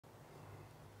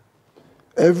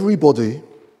Everybody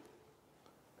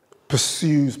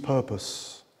pursues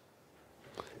purpose.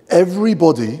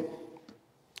 Everybody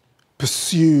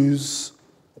pursues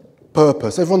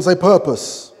purpose. Everyone say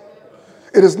purpose.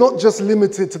 It is not just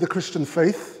limited to the Christian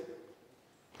faith.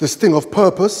 This thing of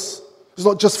purpose is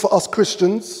not just for us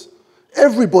Christians.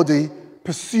 Everybody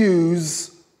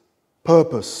pursues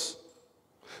purpose.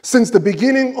 Since the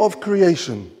beginning of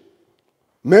creation,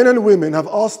 men and women have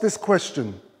asked this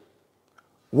question: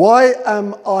 why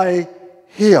am I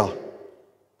here?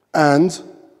 And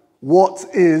what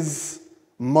is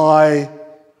my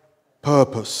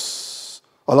purpose?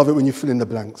 I love it when you fill in the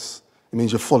blanks. It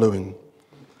means you're following.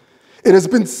 It has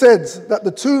been said that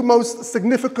the two most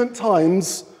significant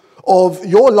times of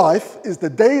your life is the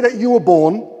day that you were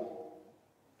born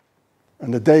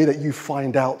and the day that you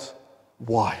find out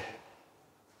why.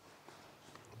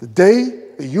 The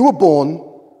day that you were born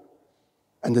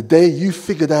and the day you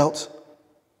figured out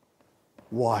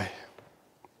why.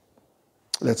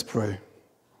 Let's pray.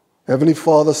 Heavenly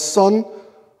Father, Son,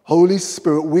 Holy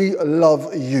Spirit, we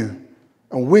love you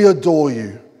and we adore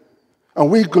you and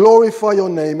we glorify your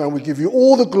name and we give you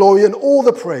all the glory and all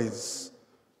the praise.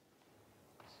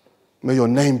 May your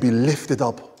name be lifted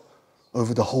up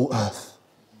over the whole earth,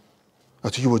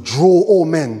 that you would draw all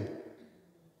men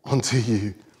unto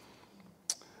you.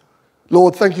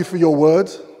 Lord, thank you for your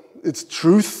word. It's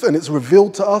truth and it's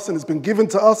revealed to us and it's been given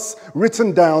to us,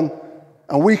 written down,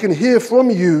 and we can hear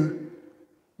from you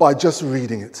by just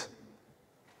reading it.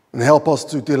 And help us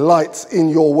to delight in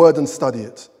your word and study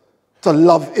it, to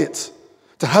love it,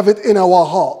 to have it in our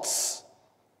hearts,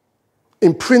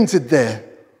 imprinted there.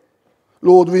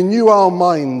 Lord, renew our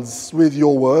minds with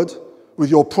your word,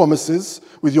 with your promises,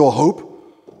 with your hope,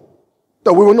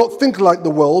 that we will not think like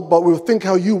the world, but we will think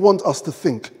how you want us to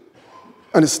think.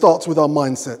 And it starts with our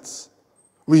mindsets.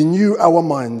 Renew our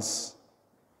minds.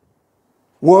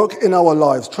 Work in our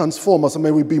lives, transform us, and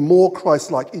may we be more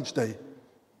Christ-like each day.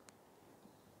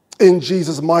 In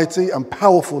Jesus' mighty and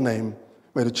powerful name,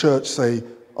 may the church say,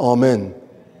 Amen.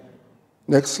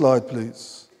 Next slide,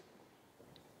 please.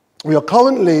 We are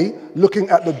currently looking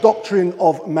at the doctrine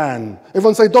of man.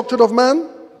 Everyone say doctrine of man?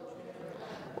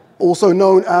 Also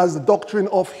known as the doctrine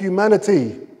of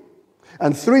humanity.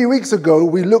 And 3 weeks ago,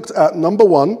 we looked at number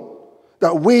one,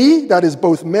 that we, that is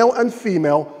both male and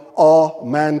female, are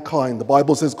mankind. The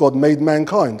Bible says God made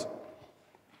mankind,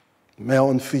 male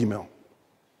and female.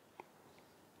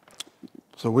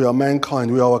 So we are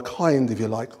mankind. We are a kind, if you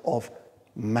like, of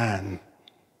man.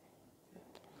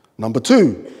 Number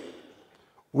two,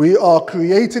 we are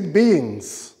created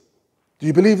beings. Do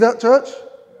you believe that, church?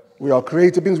 We are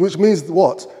created beings, which means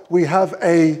what? We have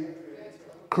a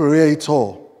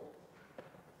creator.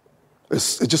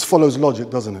 It just follows logic,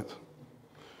 doesn't it?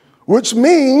 Which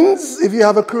means, if you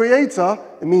have a creator,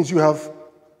 it means you have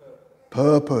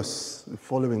purpose.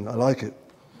 Following, I like it.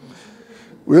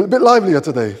 We're a bit livelier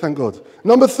today, thank God.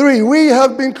 Number three, we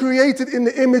have been created in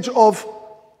the image of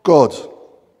God.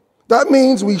 That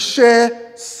means we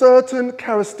share certain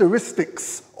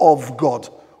characteristics of God.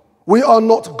 We are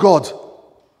not God,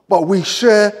 but we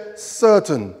share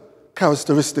certain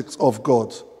characteristics of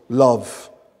God. Love,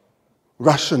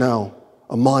 rationale,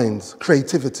 a mind,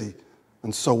 creativity,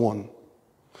 and so on.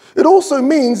 It also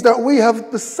means that we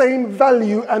have the same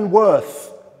value and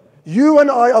worth. You and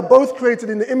I are both created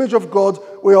in the image of God.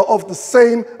 We are of the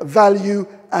same value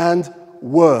and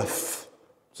worth.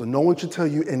 So no one should tell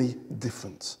you any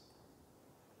different.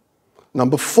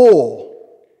 Number four,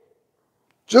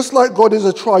 just like God is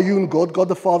a triune God, God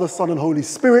the Father, Son, and Holy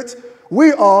Spirit,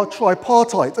 we are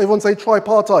tripartite. Everyone say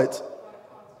tripartite.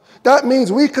 That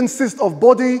means we consist of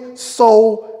body,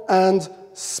 soul, and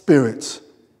spirit.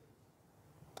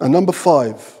 And number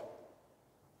five,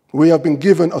 we have been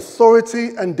given authority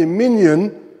and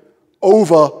dominion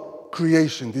over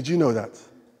creation. Did you know that?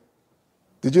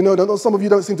 Did you know that? Some of you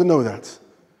don't seem to know that.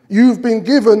 You've been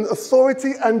given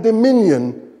authority and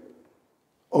dominion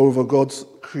over God's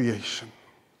creation.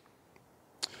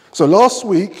 So last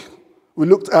week, we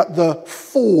looked at the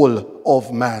fall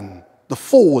of man. The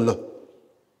fall.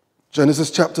 Genesis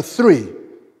chapter 3.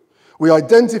 We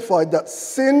identified that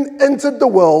sin entered the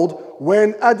world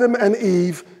when Adam and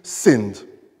Eve sinned.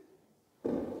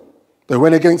 They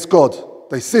went against God.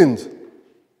 They sinned.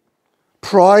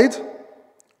 Pride,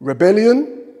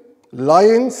 rebellion,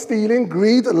 lying, stealing,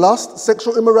 greed, lust,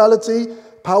 sexual immorality,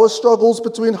 power struggles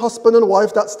between husband and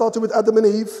wife, that started with Adam and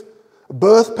Eve,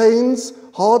 birth pains,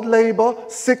 hard labor,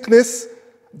 sickness,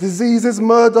 diseases,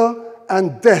 murder,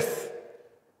 and death,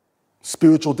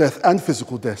 spiritual death and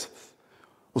physical death,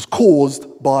 was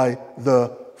caused by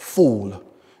the fall.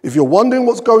 If you're wondering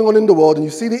what's going on in the world and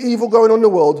you see the evil going on in the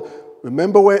world,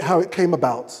 remember how it came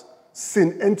about.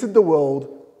 Sin entered the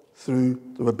world through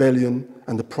the rebellion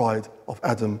and the pride of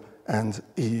Adam and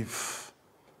Eve.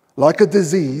 Like a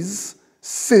disease,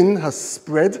 sin has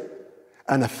spread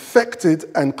and affected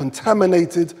and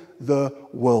contaminated the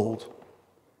world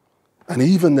and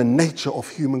even the nature of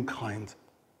humankind.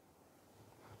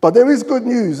 But there is good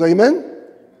news, amen?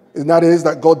 And that is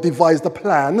that God devised a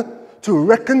plan to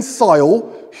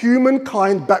reconcile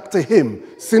humankind back to him.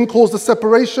 Sin caused a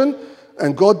separation,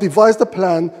 and God devised a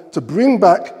plan to bring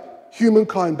back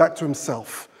humankind back to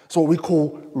himself. It's what we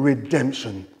call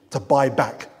redemption, to buy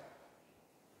back.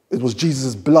 It was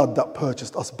Jesus' blood that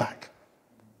purchased us back.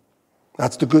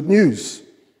 That's the good news.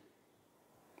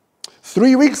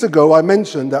 3 weeks ago, I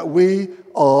mentioned that we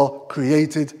are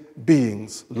created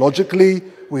beings. Logically,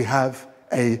 we have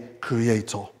a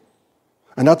creator.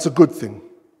 And that's a good thing.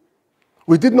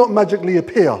 We did not magically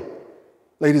appear,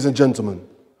 ladies and gentlemen.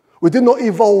 We did not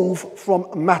evolve from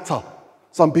matter.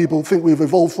 Some people think we've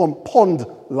evolved from pond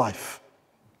life.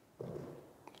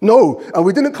 No, and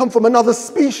we didn't come from another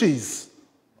species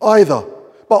either.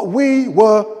 But we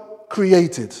were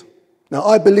created. Now,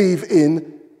 I believe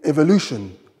in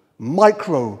evolution,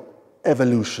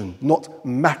 microevolution, not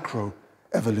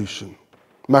macroevolution.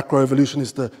 Macroevolution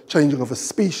is the changing of a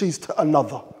species to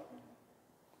another.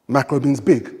 Macro means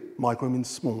big, micro means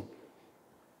small.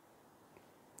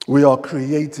 We are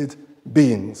created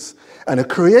beings. And a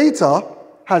creator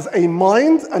has a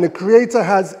mind and a creator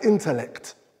has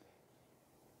intellect.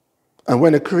 And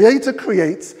when a creator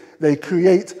creates, they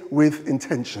create with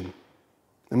intention.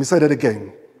 Let me say that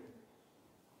again.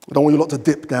 I don't want you lot to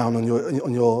dip down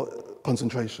on your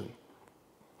concentration.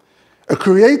 A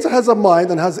creator has a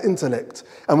mind and has intellect.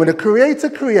 And when a creator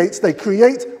creates, they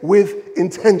create with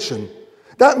intention.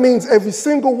 That means every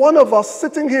single one of us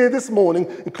sitting here this morning,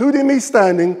 including me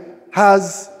standing,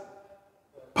 has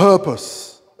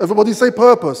purpose. Everybody say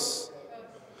purpose.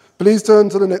 Please turn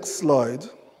to the next slide.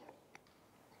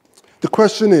 The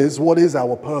question is, what is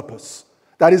our purpose?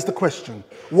 That is the question.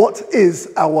 What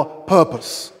is our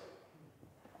purpose?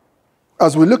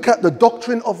 As we look at the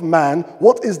doctrine of man,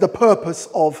 what is the purpose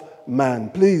of man?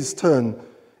 Please turn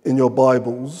in your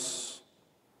Bibles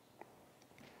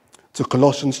to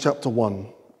Colossians chapter 1.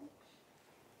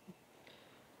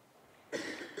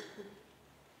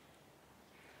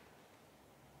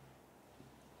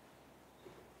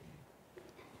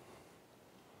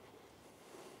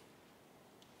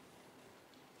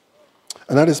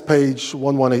 And that is page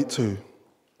 1182.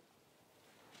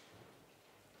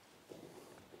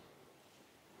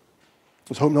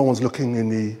 Let's hope no one's looking in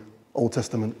the Old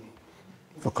Testament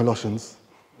for Colossians.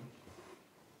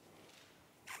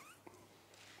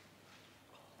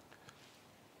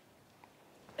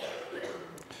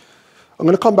 I'm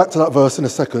going to come back to that verse in a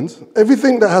second.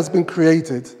 Everything that has been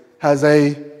created has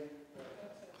a...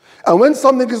 And when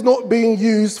something is not being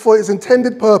used for its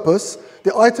intended purpose,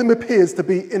 the item appears to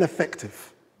be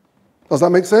ineffective. Does that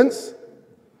make sense?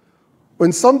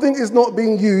 When something is not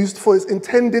being used for its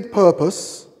intended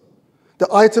purpose,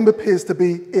 the item appears to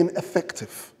be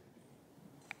ineffective.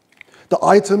 The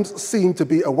items seem to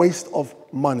be a waste of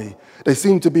money. They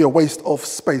seem to be a waste of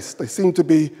space. They seem to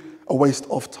be a waste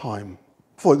of time.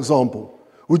 For example,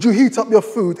 would you heat up your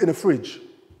food in a fridge?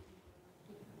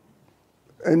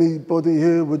 Anybody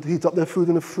here would heat up their food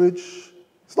in a fridge?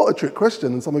 It's not a trick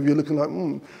question, and some of you are looking like,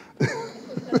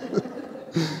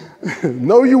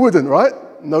 No, you wouldn't, right?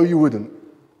 No, you wouldn't.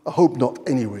 I hope not,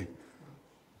 anyway.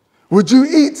 Would you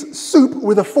eat soup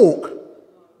with a fork?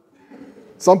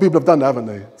 Some people have done that, haven't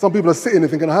they? Some people are sitting there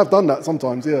thinking, I have done that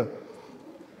sometimes, yeah.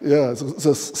 Yeah, it's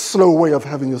a slow way of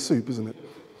having your soup, isn't it?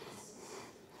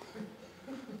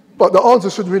 But the answer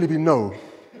should really be no.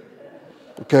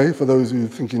 Okay, for those who are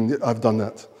thinking, I've done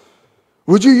that.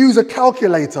 Would you use a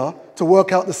calculator to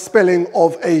work out the spelling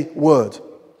of a word?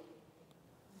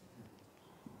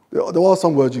 There are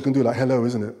some words you can do, like hello,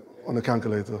 isn't it, on a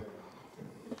calculator.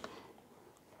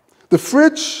 The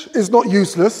fridge is not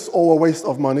useless or a waste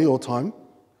of money or time.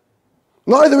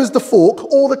 Neither is the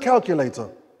fork or the calculator.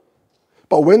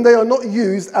 But when they are not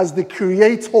used as the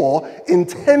Creator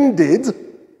intended,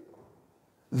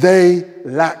 they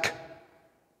lack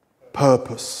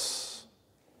purpose.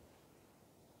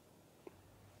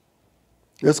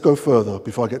 Let's go further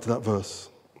before I get to that verse.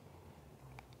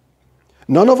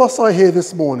 None of us are here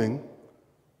this morning.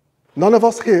 None of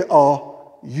us here are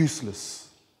useless.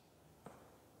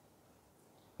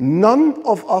 None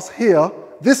of us here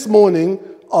this morning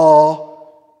are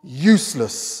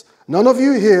useless. None of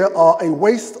you here are a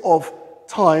waste of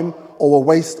time or a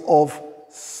waste of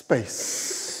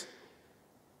space.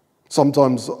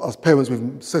 Sometimes as parents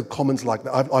we've said comments like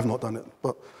that. I've not done it,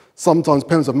 but Sometimes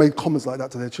parents have made comments like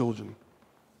that to their children.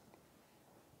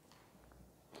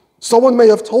 Someone may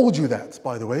have told you that,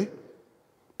 by the way.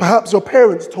 Perhaps your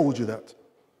parents told you that.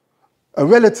 A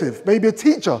relative, maybe a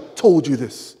teacher told you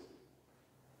this.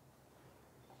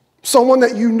 Someone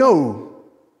that you know,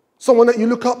 someone that you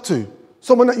look up to,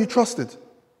 someone that you trusted.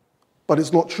 But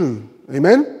it's not true.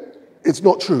 Amen? It's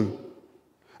not true.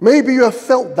 Maybe you have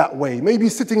felt that way. Maybe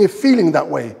you're sitting here feeling that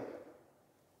way.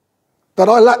 That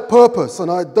I lack purpose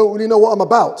and I don't really know what I'm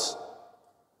about.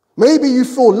 Maybe you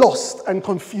feel lost and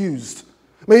confused.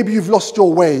 Maybe you've lost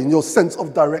your way and your sense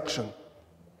of direction.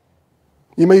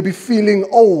 You may be feeling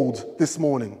old this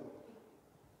morning.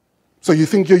 So you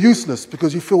think you're useless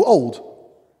because you feel old.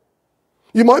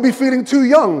 You might be feeling too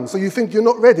young, so you think you're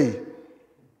not ready.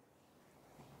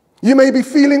 You may be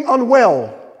feeling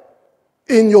unwell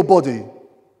in your body,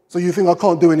 so you think I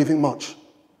can't do anything much.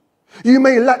 You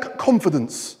may lack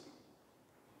confidence,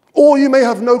 or you may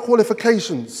have no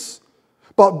qualifications.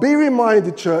 But be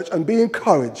reminded, church, and be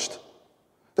encouraged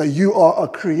that you are a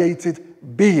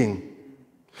created being.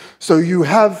 So you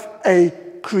have a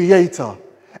creator,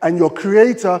 and your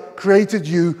creator created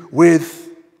you with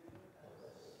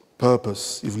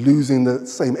purpose. You're losing the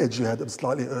same edge you had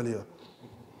slightly earlier.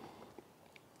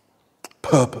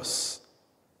 Purpose.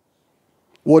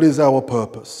 What is our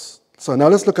purpose? So now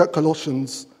let's look at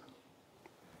Colossians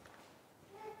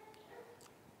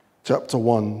chapter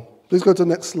 1. Please go to the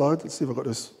next slide. Let's see if I've got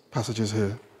those passages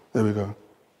here. There we go.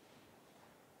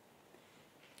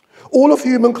 All of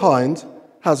humankind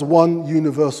has one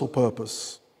universal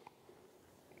purpose.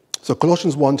 So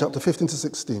Colossians 1, chapter 15 to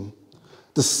 16.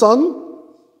 The Son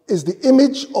is the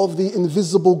image of the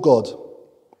invisible God,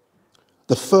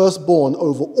 the firstborn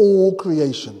over all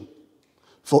creation.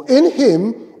 For in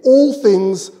him all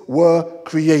things were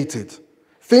created,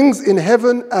 things in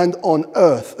heaven and on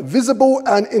earth, visible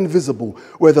and invisible,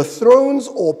 whether thrones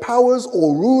or powers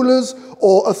or rulers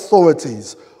or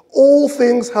authorities. All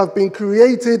things have been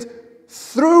created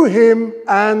through him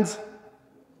and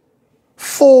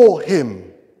for him.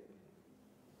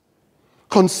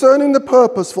 Concerning the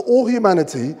purpose for all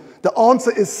humanity, the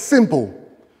answer is simple.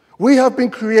 We have been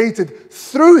created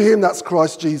through him, that's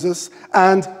Christ Jesus,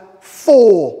 and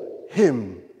for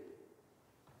him.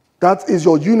 That is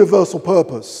your universal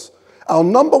purpose. Our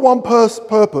number one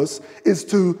purpose is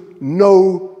to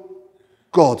know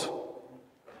God.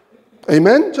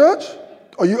 Amen, church?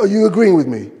 Are you agreeing with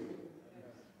me?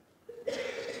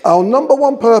 Our number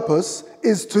one purpose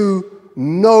is to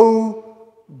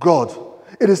know God.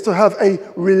 It is to have a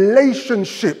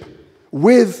relationship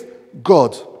with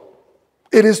God.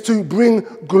 It is to bring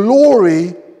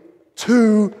glory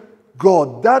to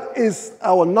God. That is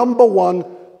our number one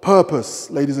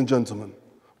purpose, ladies and gentlemen,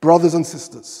 brothers and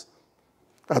sisters.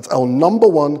 That's our number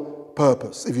one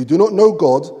purpose. If you do not know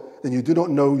God, then you do not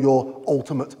know your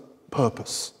ultimate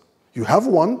purpose. You have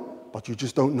one, but you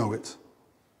just don't know it.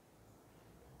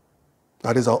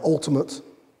 That is our ultimate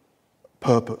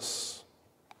purpose.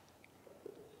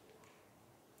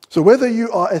 So whether you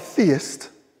are a theist,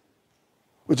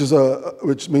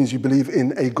 which means you believe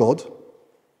in a God,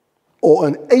 or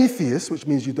an atheist, which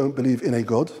means you don't believe in a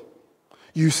God,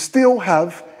 you still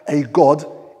have a God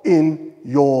in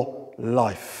your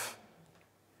life.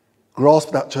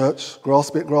 Grasp that, church.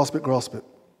 Grasp it, grasp it, grasp it.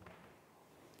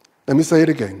 Let me say it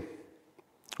again.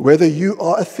 Whether you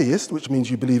are a theist, which means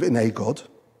you believe in a God,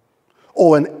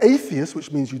 or an atheist,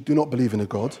 which means you do not believe in a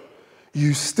God,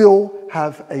 you still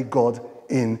have a God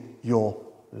in your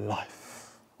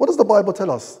life. What does the Bible tell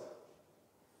us?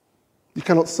 You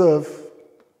cannot serve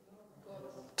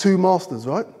two masters,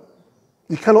 right?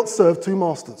 You cannot serve two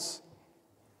masters.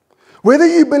 Whether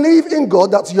you believe in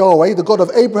God, that's Yahweh, the God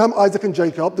of Abraham, Isaac, and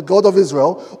Jacob, the God of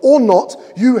Israel, or not,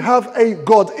 you have a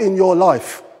God in your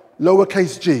life,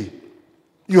 lowercase g.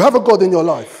 You have a God in your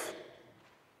life.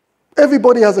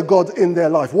 Everybody has a God in their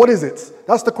life. What is it?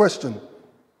 That's the question.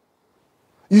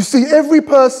 You see, every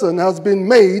person has been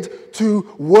made to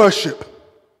worship.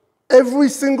 Every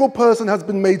single person has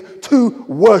been made to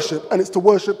worship, and it's to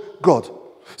worship God.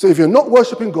 So if you're not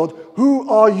worshiping God, who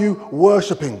are you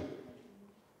worshiping?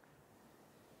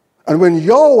 And when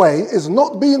Yahweh is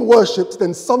not being worshipped,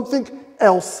 then something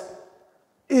else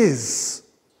is.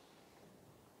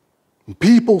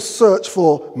 People search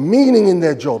for meaning in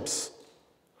their jobs.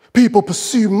 People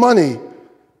pursue money.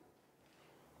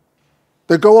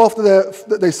 They go after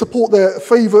they support their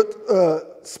favorite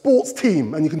sports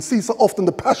team, and you can see so often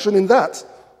the passion in that.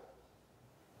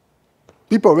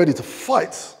 People are ready to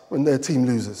fight when their team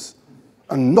loses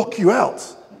and knock you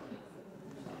out.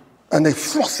 And they're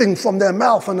frothing from their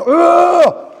mouth and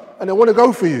they want to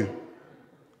go for you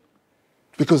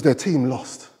because their team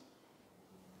lost.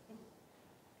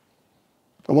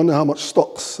 I wonder how much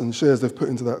stocks and shares they've put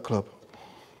into that club.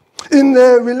 In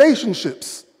their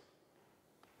relationships,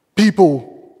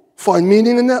 people find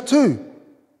meaning in that too.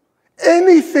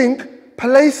 Anything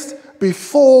placed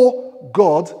before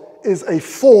God is a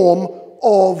form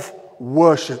of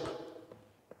worship,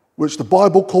 which the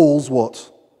Bible calls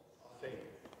what?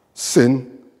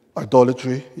 Sin,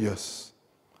 idolatry, yes.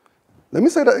 Let me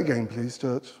say that again, please,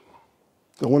 church.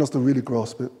 I want us to really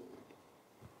grasp it.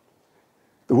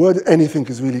 The word anything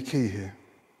is really key here.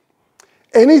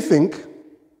 Anything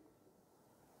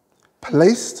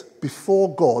placed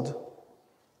before God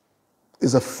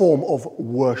is a form of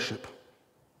worship,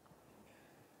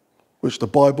 which the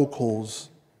Bible calls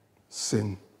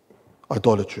sin,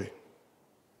 idolatry.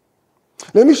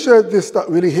 Let me share this that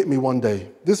really hit me one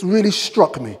day. This really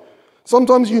struck me.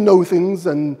 Sometimes you know things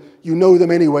and you know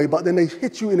them anyway, but then they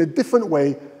hit you in a different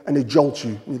way and they jolt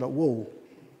you. And you're like, whoa.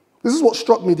 This is what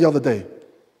struck me the other day.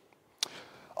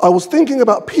 I was thinking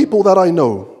about people that I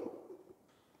know,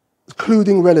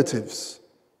 including relatives,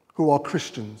 who are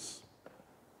Christians.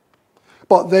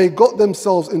 But they got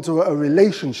themselves into a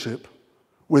relationship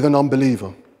with an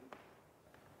unbeliever.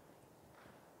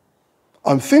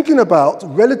 I'm thinking about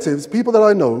relatives, people that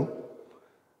I know.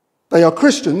 They are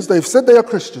Christians, they've said they are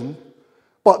Christian,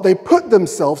 but they got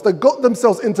themselves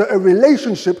into a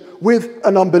relationship with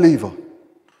an unbeliever.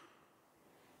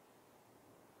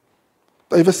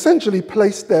 They've essentially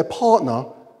placed their partner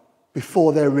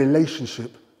before their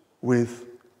relationship with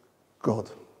God.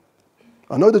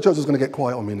 I know the church was going to get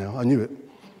quiet on me now. I knew it.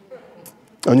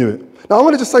 Now, I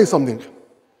want to just say something.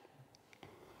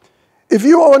 If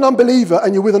you are an unbeliever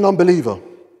and you're with an unbeliever,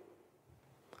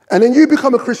 and then you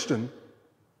become a Christian,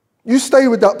 you stay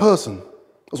with that person.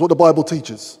 That's what the Bible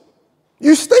teaches.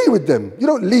 You stay with them. You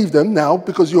don't leave them now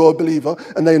because you're a believer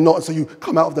and they're not, so you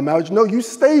come out of the marriage. No, you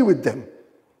stay with them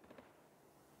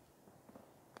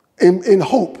in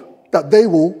hope that they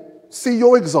will see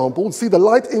your example, see the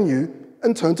light in you,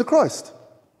 and turn to Christ.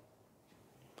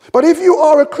 But if you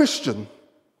are a Christian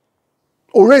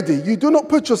already, you do not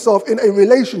put yourself in a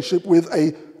relationship with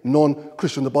a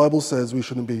non-Christian. The Bible says we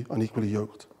shouldn't be unequally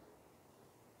yoked.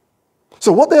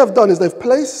 So what they have done is they've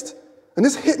placed, and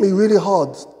this hit me really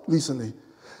hard recently,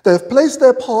 they have placed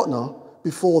their partner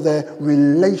before their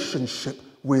relationship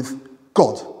with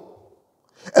God.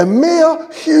 A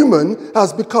mere human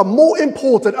has become more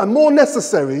important and more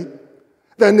necessary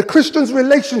than the Christian's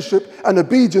relationship and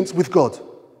obedience with God.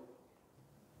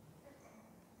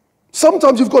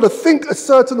 Sometimes you've got to think a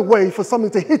certain way for something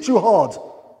to hit you hard,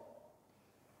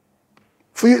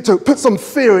 for you to put some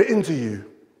fear into you.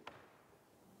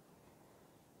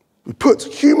 We put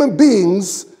human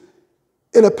beings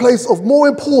in a place of more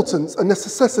importance and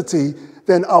necessity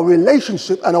than our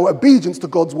relationship and our obedience to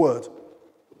God's word.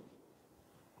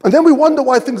 And then we wonder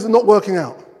why things are not working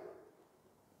out.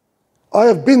 I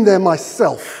have been there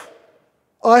myself.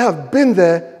 I have been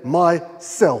there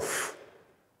myself.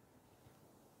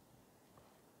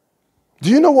 Do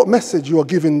you know what message you are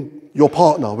giving your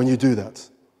partner when you do that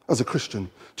as a Christian?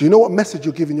 Do you know what message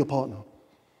you're giving your partner?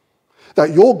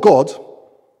 That your God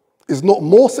is not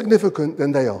more significant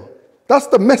than they are. That's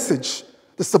the message,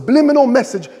 the subliminal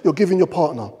message you're giving your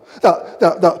partner.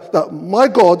 That my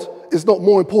God is not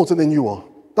more important than you are.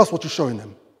 That's what you're showing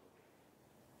them.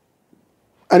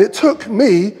 And it took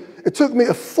me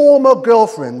a former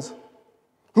girlfriend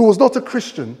who was not a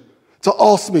Christian to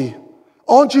ask me,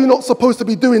 aren't you not supposed to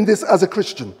be doing this as a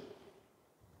Christian?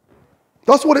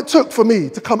 That's what it took for me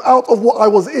to come out of what I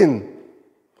was in.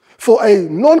 For a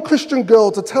non-Christian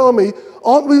girl to tell me,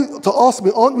 aren't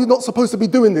we not supposed to be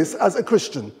doing this as a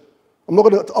Christian? I'm not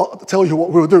going to tell you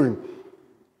what we were doing.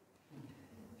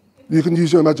 You can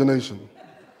use your imagination.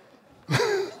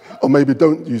 Or maybe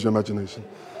don't use your imagination.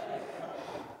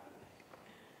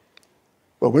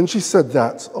 But when she said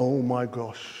that, oh my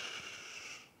gosh.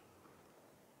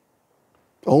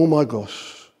 Oh my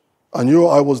gosh. I knew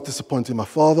I was disappointing my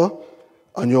father.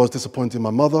 I knew I was disappointing my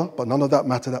mother, but none of that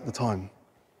mattered at the time.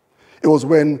 It was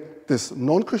when this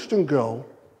non-Christian girl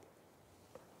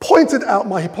pointed out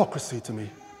my hypocrisy to me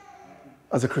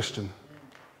as a Christian.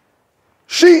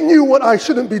 She knew what I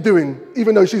shouldn't be doing,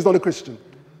 even though she's not a Christian.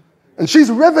 And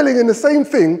she's reveling in the same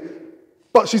thing,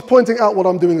 but she's pointing out what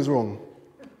I'm doing is wrong.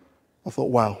 I thought,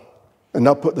 wow. And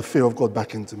that put the fear of God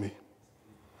back into me.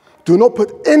 Do not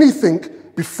put anything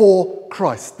before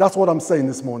Christ. That's what I'm saying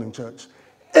this morning, church.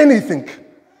 Anything.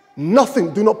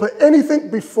 Nothing. Do not put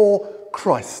anything before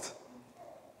Christ.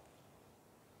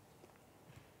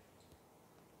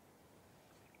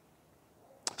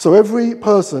 So every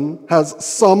person has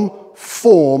some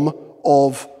form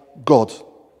of God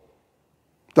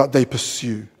that they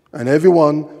pursue. And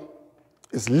everyone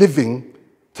is living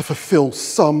to fulfill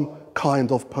some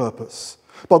kind of purpose.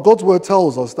 But God's word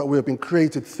tells us that we have been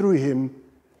created through him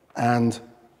and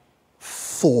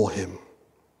for him.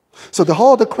 So the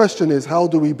harder question is, how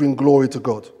do we bring glory to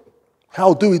God?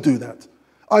 How do we do that?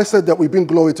 I said that we bring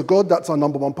glory to God. That's our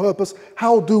number one purpose.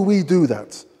 How do we do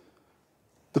that?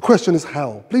 The question is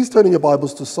how. Please turn in your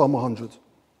Bibles to Psalm 100.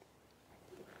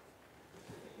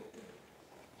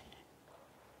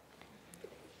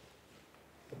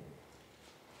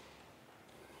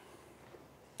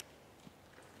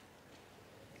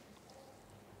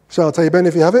 Shall I tell you, Ben,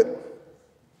 if you have it?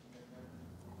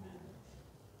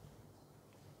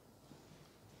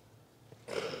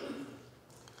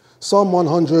 Psalm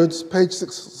 100, page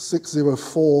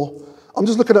 604. I'm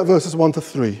just looking at verses 1 to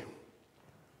 3.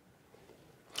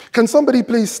 Can somebody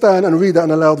please stand and read that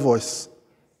in a loud voice?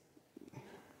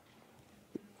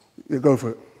 Yeah, go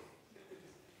for it.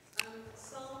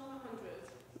 Psalm 100.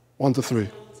 1 to 3.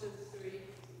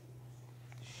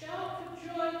 Shout for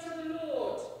joy to the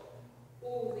Lord,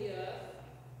 all the earth.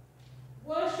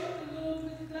 Worship the Lord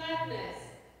with gladness.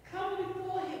 Come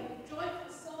before him with joyful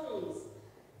songs.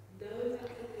 Know that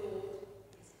the Lord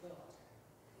is God.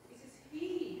 It is he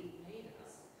who made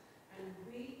us, and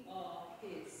we are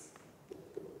his.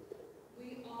 We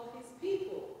are his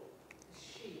people, the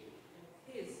sheep of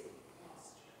his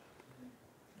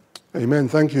pasture. Amen.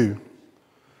 Thank you.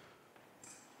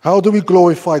 How do we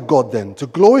glorify God then? To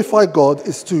glorify God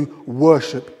is to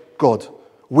worship God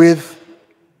with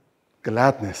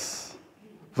gladness.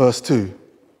 Verse 2.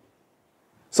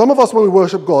 Some of us, when we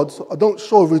worship God, I'm not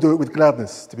sure if we do it with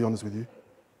gladness, to be honest with you.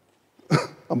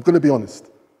 I'm going to be honest.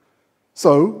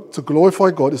 So, to glorify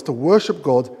God is to worship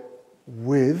God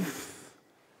with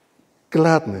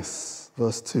gladness.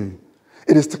 Verse 2.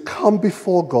 It is to come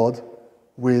before God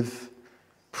with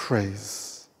praise.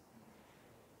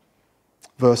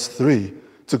 Verse 3,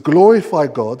 to glorify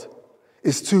God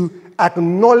is to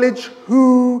acknowledge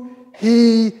who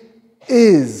he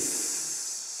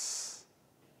is.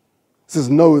 It says,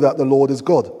 know that the Lord is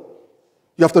God.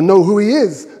 You have to know who he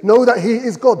is. Know that he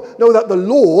is God. Know that the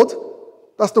Lord,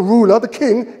 that's the ruler, the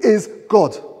king, is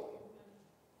God.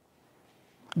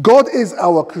 God is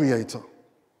our creator.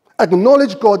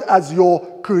 Acknowledge God as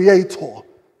your creator.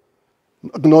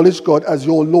 Acknowledge God as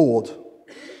your Lord.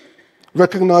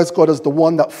 Recognize God as the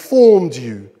one that formed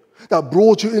you, that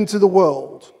brought you into the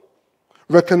world.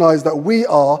 Recognize that we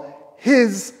are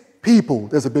his people.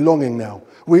 There's a belonging now.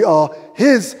 We are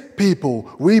his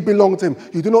people. We belong to him.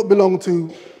 You do not belong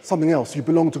to something else. You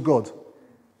belong to God.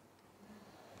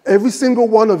 Every single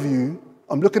one of you,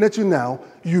 I'm looking at you now,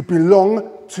 you belong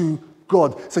to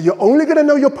God. So you're only going to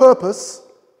know your purpose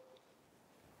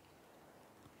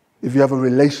if you have a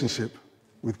relationship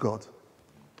with God.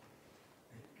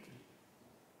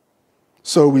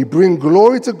 So we bring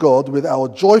glory to God with our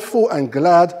joyful and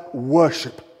glad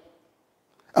worship,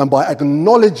 and by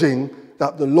acknowledging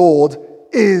that the Lord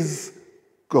is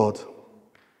God.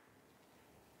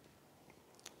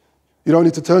 You don't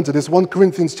need to turn to this. 1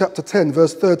 Corinthians chapter 10,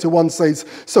 verse 31 says,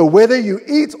 so whether you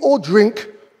eat or drink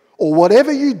or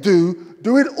whatever you do,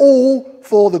 do it all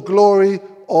for the glory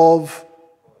of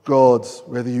God.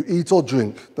 Whether you eat or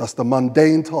drink, that's the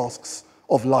mundane tasks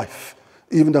of life.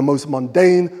 Even the most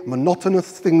mundane,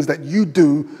 monotonous things that you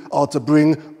do are to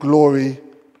bring glory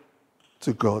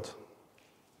to God.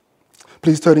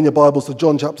 Please turn in your Bibles to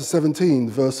John chapter 17,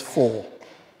 verse 4.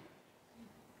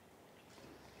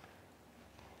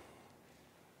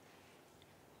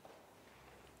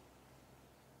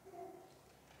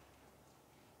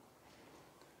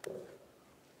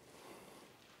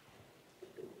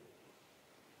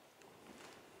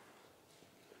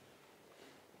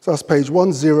 So that's page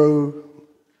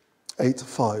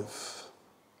 1085.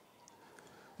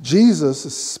 Jesus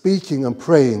is speaking and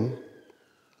praying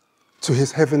to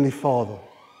his heavenly Father.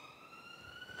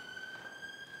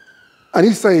 And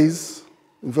he says,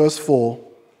 in verse 4,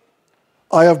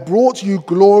 I have brought you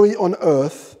glory on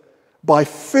earth by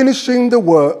finishing the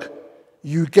work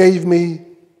you gave me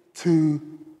to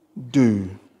do.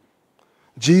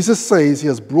 Jesus says he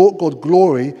has brought God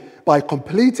glory by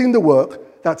completing the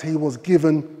work that he was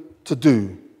given to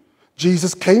do.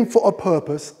 Jesus came for a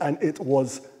purpose and it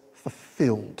was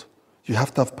fulfilled. You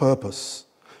have to have purpose.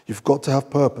 You've got to have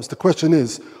purpose. The question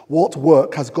is, what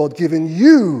work has God given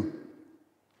you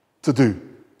to do?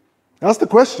 That's the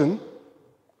question.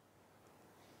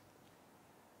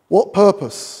 What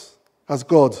purpose has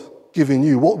God given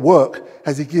you? What work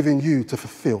has he given you to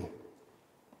fulfill?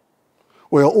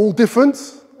 We are all different.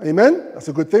 Amen? That's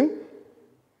a good thing.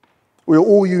 We are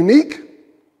all unique.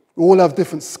 We all have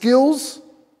different skills,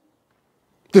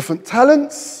 different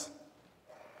talents.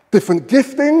 different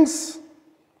giftings,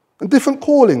 and different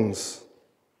callings.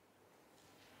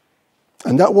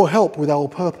 And that will help with our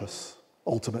purpose,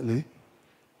 ultimately.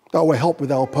 That will help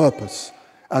with our purpose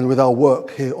and with our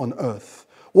work here on earth.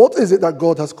 What is it that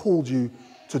God has called you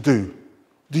to do?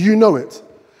 Do you know it?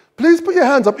 Please put your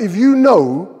hands up if you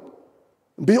know,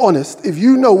 be honest, if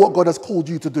you know what God has called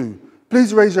you to do.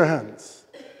 Please raise your hands.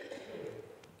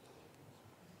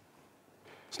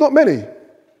 It's not many.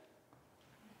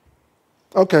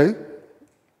 Okay,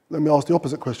 let me ask the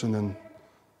opposite question then,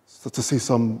 so to see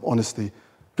some honesty.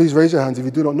 Please raise your hands if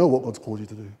you do not know what God's called you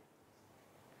to do.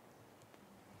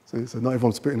 See, so not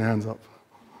everyone's putting their hands up.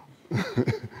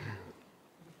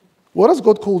 What has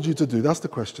God called you to do? That's the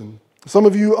question. Some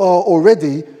of you are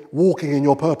already walking in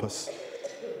your purpose.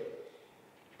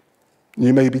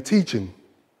 You may be teaching.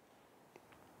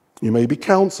 You may be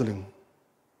counseling.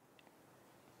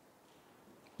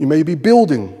 You may be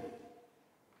building.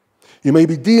 You may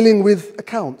be dealing with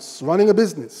accounts, running a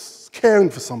business, caring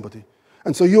for somebody.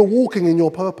 And so you're walking in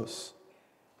your purpose.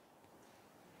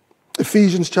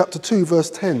 Ephesians chapter 2, verse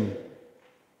 10.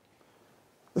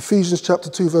 Ephesians chapter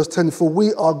 2, verse 10. For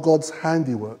we are God's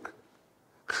handiwork,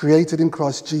 created in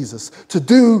Christ Jesus, to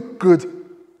do good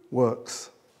works,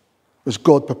 which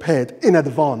God prepared in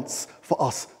advance for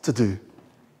us to do.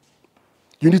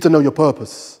 You need to know your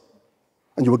purpose,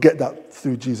 and you will get that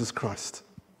through Jesus Christ.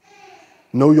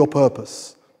 Know your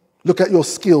purpose. Look at your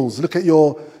skills. Look at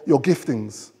your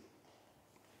giftings.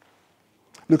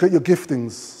 Look at your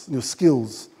giftings, your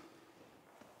skills.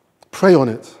 Pray on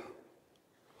it.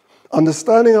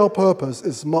 Understanding our purpose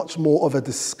is much more of a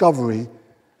discovery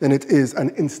than it is an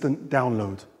instant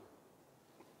download.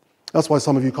 That's why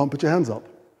some of you can't put your hands up.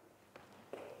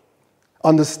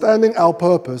 Understanding our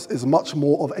purpose is much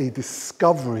more of a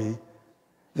discovery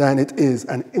than it is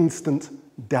an instant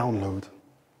download.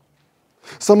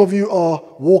 Some of you are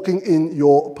walking in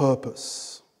your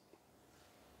purpose.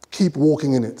 Keep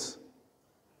walking in it.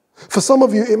 For some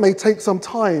of you, it may take some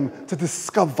time to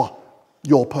discover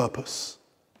your purpose.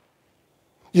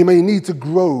 You may need to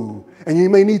grow, and you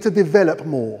may need to develop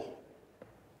more.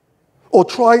 Or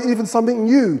try even something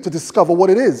new to discover what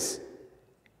it is.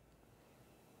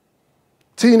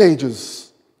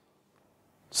 Teenagers,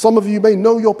 some of you may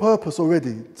know your purpose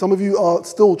already. Some of you are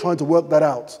still trying to work that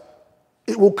out.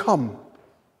 It will come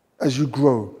as you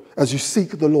grow, as you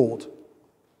seek the Lord.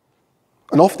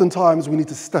 And oftentimes we need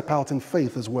to step out in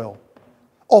faith as well.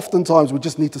 Oftentimes we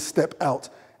just need to step out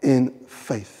in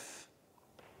faith.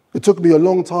 It took me a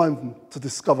long time to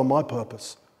discover my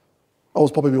purpose. I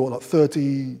was probably, like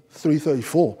 33,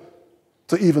 34,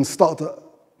 to even start to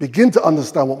begin to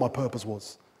understand what my purpose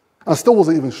was. I still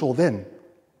wasn't even sure then.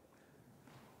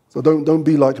 So don't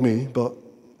be like me, but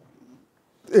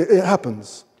it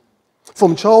happens.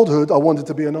 From childhood, I wanted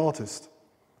to be an artist.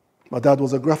 My dad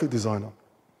was a graphic designer.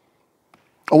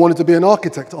 I wanted to be an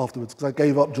architect afterwards because I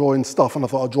gave up drawing stuff and I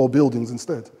thought I'd draw buildings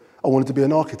instead. I wanted to be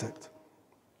an architect.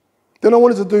 Then I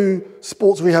wanted to do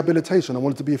sports rehabilitation. I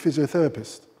wanted to be a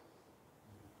physiotherapist.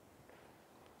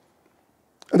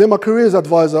 And then my careers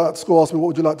advisor at school asked me, what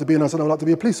would you like to be? And I said, I would like to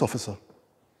be a police officer. He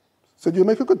said, you'll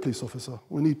make a good police officer.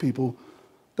 We need people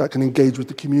that can engage with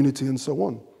the community and so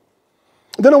on.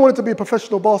 And then I wanted to be a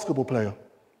professional basketball player.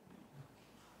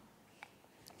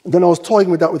 And then I was toying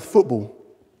with that with football.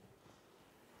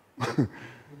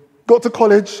 Got to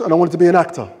college and I wanted to be an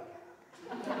actor.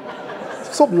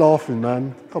 Stop laughing,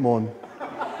 man. Come on.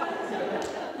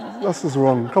 That's just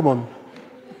wrong. Come on.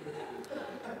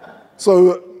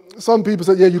 So some people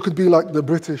said, yeah, you could be like the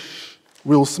British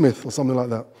Will Smith or something like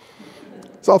that.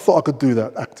 So I thought I could do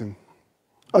that, acting.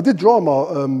 I did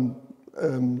drama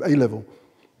A-level.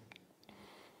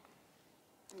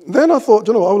 Then I thought,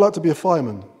 you know what, I would like to be a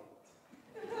fireman.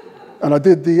 And I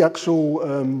did the actual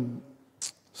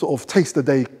sort of taster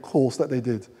day course that they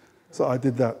did. So I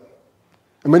did that.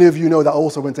 And many of you know that I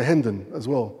also went to Hendon as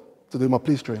well to do my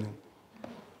police training.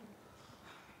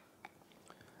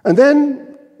 And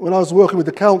then when I was working with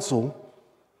the council,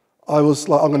 I was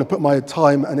like, I'm going to put my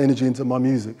time and energy into my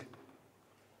music.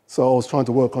 So I was trying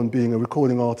to work on being a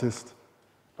recording artist,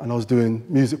 and I was doing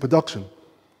music production.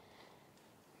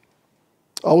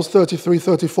 I was 33,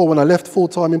 34 when I left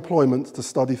full-time employment to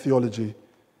study theology,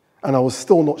 and I was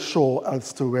still not sure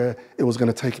as to where it was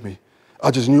going to take me.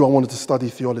 I just knew I wanted to study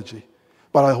theology,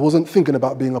 but I wasn't thinking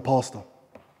about being a pastor.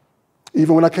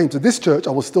 Even when I came to this church,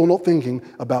 I was still not thinking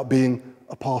about being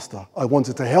a pastor. I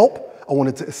wanted to help, I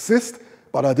wanted to assist,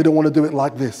 but I didn't want to do it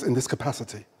like this, in this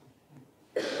capacity.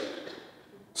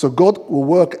 So God will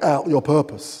work out your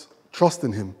purpose. Trust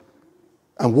in Him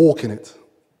and walk in it.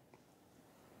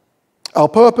 Our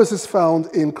purpose is found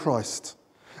in Christ.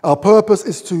 Our purpose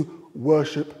is to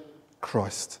worship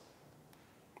Christ.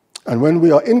 And when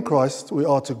we are in Christ, we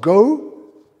are to go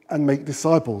and make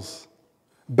disciples,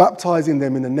 baptizing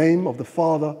them in the name of the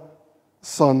Father,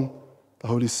 Son, the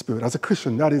Holy Spirit. As a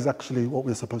Christian, that is actually what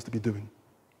we're supposed to be doing.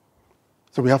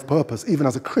 So we have purpose. Even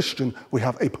as a Christian, we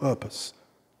have a purpose.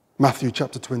 Matthew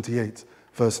chapter 28,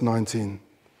 verse 19.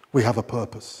 We have a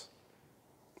purpose.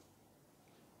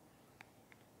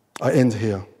 I end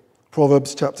here.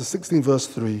 Proverbs chapter 16, verse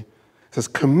 3 says,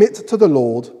 commit to the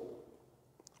Lord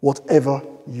whatever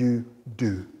you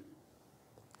do,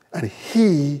 and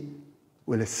he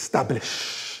will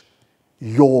establish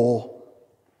your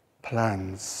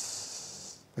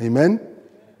plans. Amen?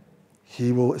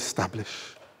 He will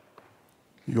establish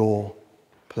your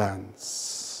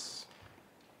plans.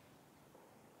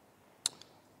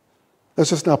 Let's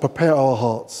just now prepare our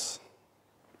hearts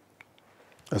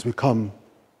as we come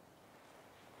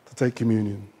to take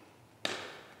communion.